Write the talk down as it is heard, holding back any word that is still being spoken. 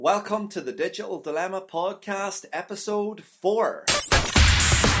Welcome to the Digital Dilemma Podcast, Episode 4.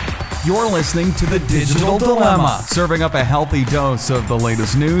 You're listening to the Digital Dilemma, serving up a healthy dose of the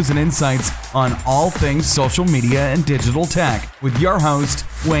latest news and insights on all things social media and digital tech with your host,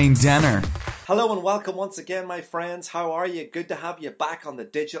 Wayne Denner. Hello and welcome once again, my friends. How are you? Good to have you back on the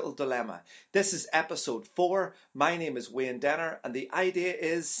Digital Dilemma. This is Episode 4. My name is Wayne Denner, and the idea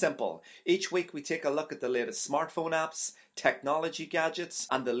is simple. Each week we take a look at the latest smartphone apps, technology gadgets,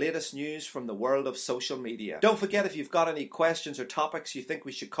 and the latest news from the world of social media. Don't forget, if you've got any questions or topics you think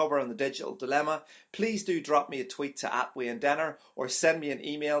we should cover on the Digital Dilemma, please do drop me a tweet to @WayneDenner or send me an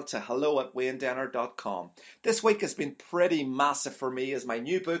email to hello@waynedenner.com. This week has been pretty massive for me as my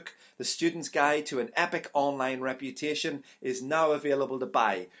new book, The Student's Guide to an Epic Online Reputation, is now available to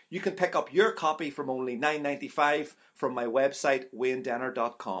buy. You can pick up your copy from only $9.95 from my website,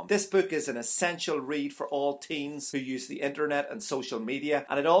 waynedenner.com. This book is an essential read for all teens who use the internet and social media,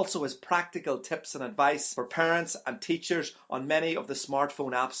 and it also has practical tips and advice for parents and teachers on many of the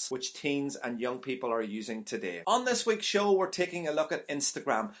smartphone apps which teens and young people are using today. On this week's show, we're taking a look at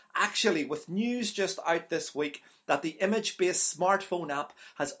Instagram, actually with news just out this week that the image-based smartphone app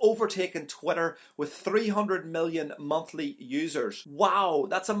has overtaken Twitter with 300 million monthly users. Wow,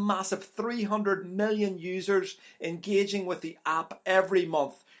 that's a massive 300 million users engaging with the app every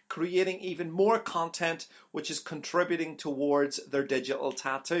month, creating even more content which is contributing towards their digital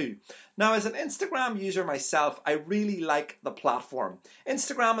tattoo. Now, as an Instagram user myself, I really like the platform.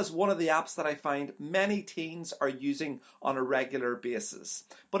 Instagram is one of the apps that I find many teens are using on a regular basis.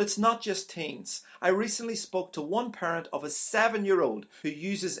 But it's not just teens. I recently spoke to one parent of a 7-year-old who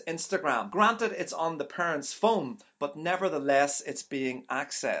uses Instagram. Granted, it's on the parent's phone, but nevertheless, it's being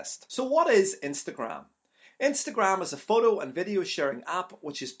accessed. So what is Instagram? Instagram is a photo and video sharing app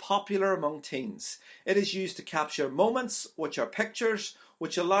which is popular among teens. It is used to capture moments, which are pictures,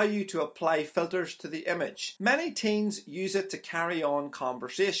 which allow you to apply filters to the image. Many teens use it to carry on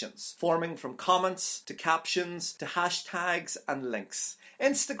conversations, forming from comments to captions to hashtags and links.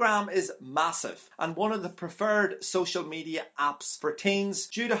 Instagram is massive and one of the preferred social media apps for teens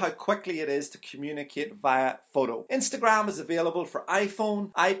due to how quickly it is to communicate via photo. Instagram is available for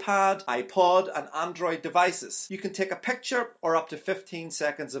iPhone, iPad, iPod and Android devices. You can take a picture or up to 15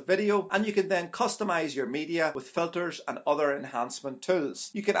 seconds of video, and you can then customize your media with filters and other enhancement tools.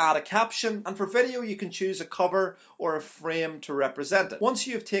 You can add a caption, and for video you can choose a cover or a frame to represent it. Once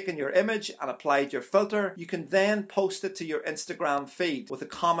you've taken your image and applied your filter, you can then post it to your Instagram feed with a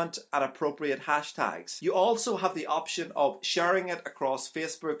comment and appropriate hashtags. You also have the option of sharing it across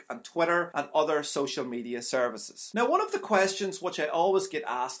Facebook and Twitter and other social media services. Now, one of the questions which I always get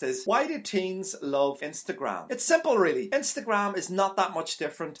asked is, why do teens love Instagram? It's simple really. Instagram is not that much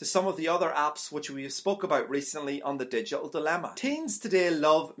different to some of the other apps which we spoke about recently on the Digital Dilemma. Teens today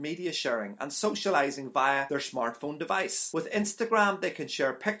love media sharing and socializing via their smartphone device. With Instagram, they can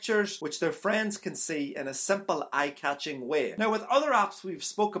share pictures which their friends can see in a simple eye-catching way. Now, with other apps we've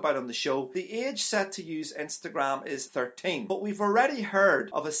spoke about on the show, the age set to use Instagram is 13, but we've already heard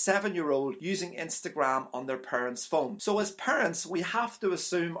of a 7-year-old using Instagram on their parents' phone. So as parents, we have to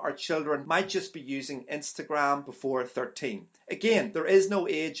assume our children might just be using Instagram before 13. Again, there is no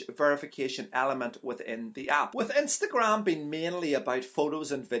age verification element within the app. With Instagram being mainly about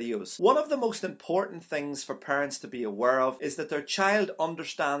photos and videos, one of the most important things for parents to be aware of is that their child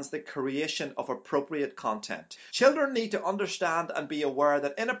understands the creation of appropriate content. Children need to understand and be aware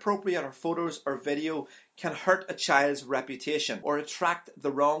that inappropriate photos or video can hurt a child's reputation or attract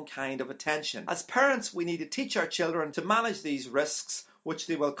the wrong kind of attention. As parents, we need to teach our children to manage these risks which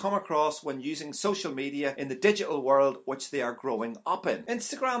they will come across when using social media in the digital world which they are growing up in.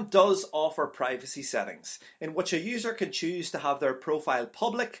 Instagram does offer privacy settings in which a user can choose to have their profile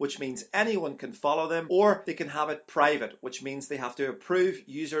public, which means anyone can follow them, or they can have it private, which means they have to approve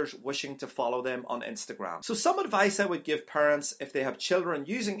users wishing to follow them on Instagram. So some advice I would give parents if they have children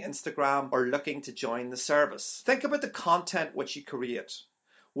using Instagram or looking to join the service. Think about the content which you create.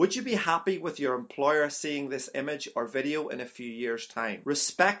 Would you be happy with your employer seeing this image or video in a few years' time?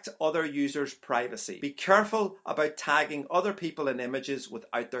 Respect other users' privacy. Be careful about tagging other people in images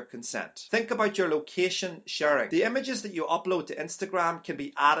without their consent. Think about your location sharing. The images that you upload to Instagram can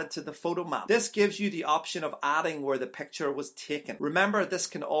be added to the photo map. This gives you the option of adding where the picture was taken. Remember, this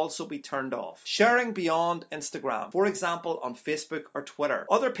can also be turned off. Sharing beyond Instagram, for example on Facebook or Twitter.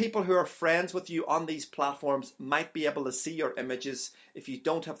 Other people who are friends with you on these platforms might be able to see your images if you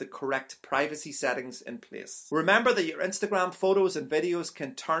don't have the correct privacy settings in place. Remember that your Instagram photos and videos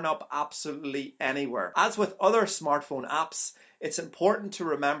can turn up absolutely anywhere. As with other smartphone apps, it's important to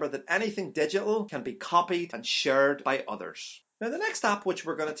remember that anything digital can be copied and shared by others. Now, the next app which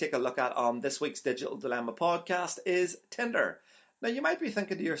we're going to take a look at on this week's Digital Dilemma podcast is Tinder. Now, you might be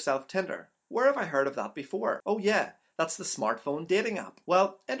thinking to yourself, Tinder, where have I heard of that before? Oh yeah, that's the smartphone dating app.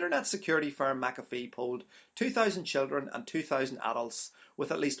 Well, internet security firm McAfee polled 2,000 children and 2,000 adults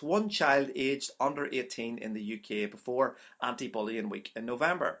with at least one child aged under 18 in the UK before Anti-Bullying Week in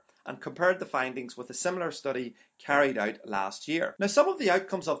November, and compared the findings with a similar study carried out last year. Now, some of the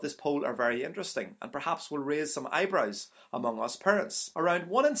outcomes of this poll are very interesting and perhaps will raise some eyebrows among us parents. Around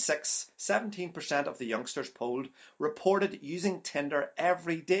 1 in 6, 17% of the youngsters polled, reported using Tinder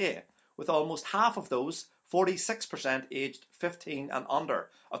every day, with almost half of those, 46%, aged 15 and under,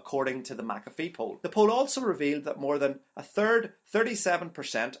 according to the McAfee poll. The poll also revealed that more than a third,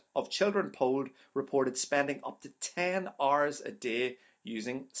 37%, of children polled reported spending up to 10 hours a day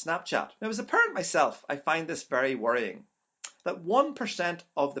using Snapchat. Now, as a parent myself, I find this very worrying. That 1%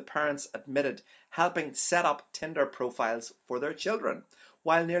 of the parents admitted helping set up Tinder profiles for their children,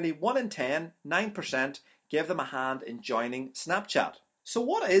 while nearly 1 in 10, 9%, gave them a hand in joining Snapchat. So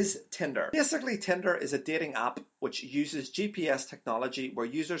what is Tinder? Basically, Tinder is a dating app which uses GPS technology where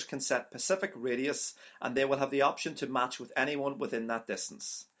users can set specific radius and they will have the option to match with anyone within that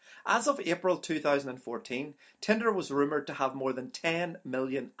distance. As of April 2014, Tinder was rumoured to have more than 10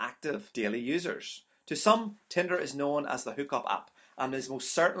 million active daily users. To some, Tinder is known as the hookup app and is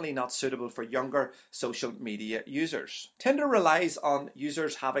most certainly not suitable for younger social media users. Tinder relies on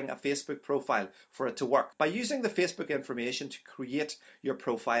users having a Facebook profile for it to work by using the Facebook information to create your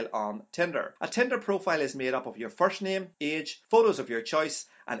profile on Tinder. A Tinder profile is made up of your first name, age, photos of your choice,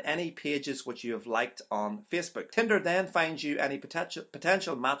 and any pages which you have liked on Facebook. Tinder then finds you any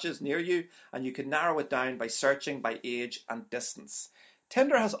potential matches near you, and you can narrow it down by searching by age and distance.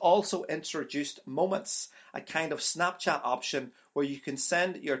 Tinder has also introduced Moments, a kind of Snapchat option where you can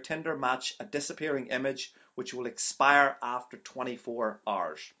send your Tinder match a disappearing image which will expire after 24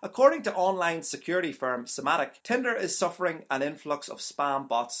 hours. According to online security firm Symantec, Tinder is suffering an influx of spam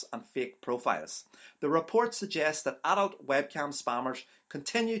bots and fake profiles. The report suggests that adult webcam spammers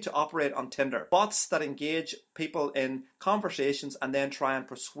continue to operate on Tinder. Bots that engage people in conversations and then try and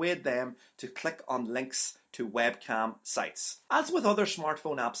persuade them to click on links to webcam sites. As with other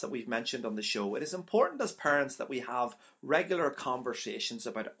smartphone apps that we've mentioned on the show, it is important as parents that we have regular conversations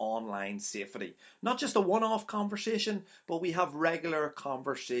about online safety. Not just a one-off conversation, but we have regular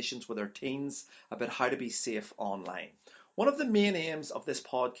conversations with our teens about how to be safe online. One of the main aims of this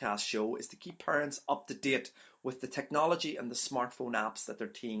podcast show is to keep parents up to date with the technology and the smartphone apps that their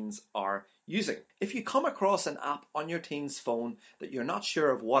teens are using. If you come across an app on your teen's phone that you're not sure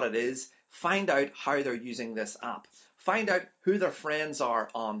of what it is, find out how they're using this app. Find out who their friends are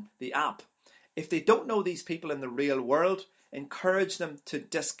on the app. If they don't know these people in the real world, encourage them to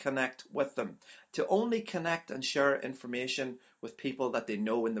disconnect with them, to only connect and share information with people that they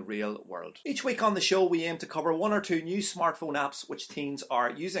know in the real world. Each week on the show, we aim to cover 1 or 2 new smartphone apps which teens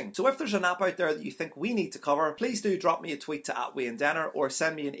are using. So if there's an app out there that you think we need to cover, please do drop me a tweet to @WayneDenner or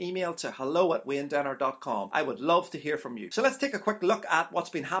send me an email to hello@waynedenner.com. I would love to hear from you. So let's take a quick look at what's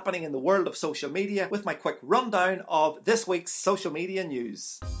been happening in the world of social media with my quick rundown of this week's social media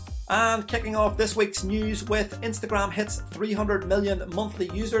news. And kicking off this week's news with Instagram hits 300 million monthly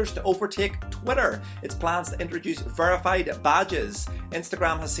users to overtake Twitter. Its plans to introduce verified badges.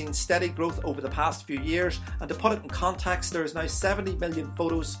 Instagram has seen steady growth over the past few years, and to put it in context, there is now 70 million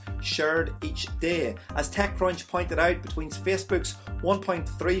photos shared each day. As TechCrunch pointed out, between Facebook's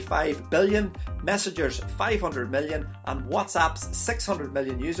 1.35 billion, Messenger's 500 million, and WhatsApp's 600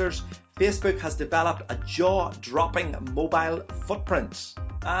 million users, Facebook has developed a jaw-dropping mobile footprint.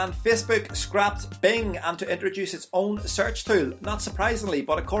 And Facebook scrapped Bing and to introduce its own search tool. Not surprisingly,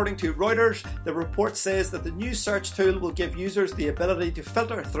 but according to Reuters, the report says that the new search tool will give users the ability to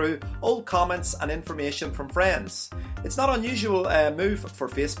filter through old comments and information from friends. It's not an unusual move for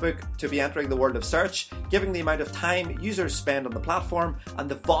Facebook to be entering the world of search, given the amount of time users spend on the platform and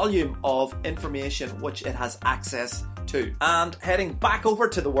the volume of information which it has access to. And heading back over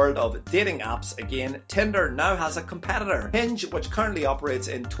to the world of dating apps again, Tinder now has a competitor. Hinge, which currently operates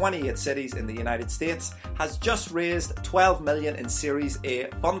in 28 cities in the United States, has just raised $12 million in Series A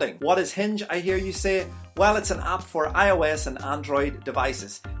funding. What is Hinge, I hear you say? Well, it's an app for iOS and Android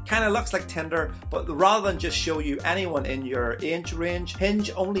devices. Kind of looks like Tinder, but rather than just show you anyone in your age range,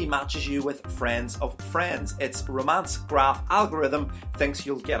 Hinge only matches you with friends of friends. Its romance graph algorithm thinks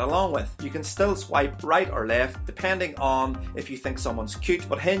you'll get along with. You can still swipe right or left, depending on if you think someone's cute,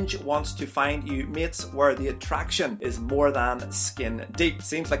 but Hinge wants to find you mates where the attraction is more than skin deep.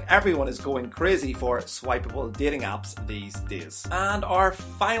 Seems like everyone is going crazy for swipeable dating apps these days. And our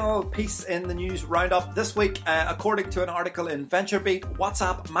final piece in the news roundup This week, according to an article in VentureBeat,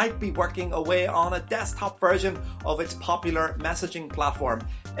 WhatsApp might be working away on a desktop version of its popular messaging platform.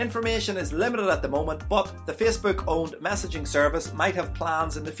 Information is limited at the moment, but the Facebook-owned messaging service might have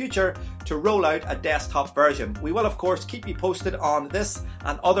plans in the future to roll out a desktop version. We will, of course, keep you posted on this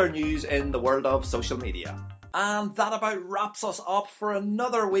and other news in the world of social media. And that about wraps us up for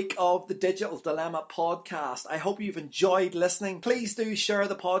another week of the Digital Dilemma podcast. I hope you've enjoyed listening. Please do share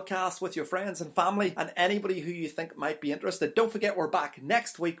the podcast with your friends and family and anybody who you think might be interested. Don't forget, we're back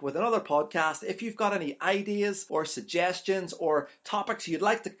next week with another podcast. If you've got any ideas or suggestions or topics you'd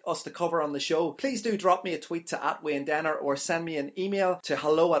like us to cover on the show, please do drop me a tweet to @WayneDenner or send me an email to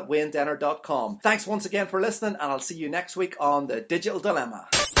hello@WayneDenner.com. Thanks once again for listening, and I'll see you next week on the Digital Dilemma.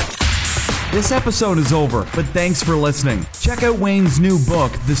 This episode is over, but thanks for listening. Check out Wayne's new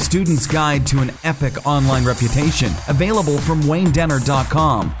book, The Student's Guide to an Epic Online Reputation, available from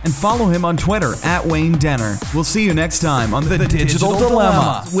WayneDenner.com, and follow him on Twitter @WayneDenner. We'll see you next time on The Digital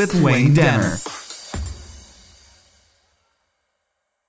Dilemma with Wayne Denner.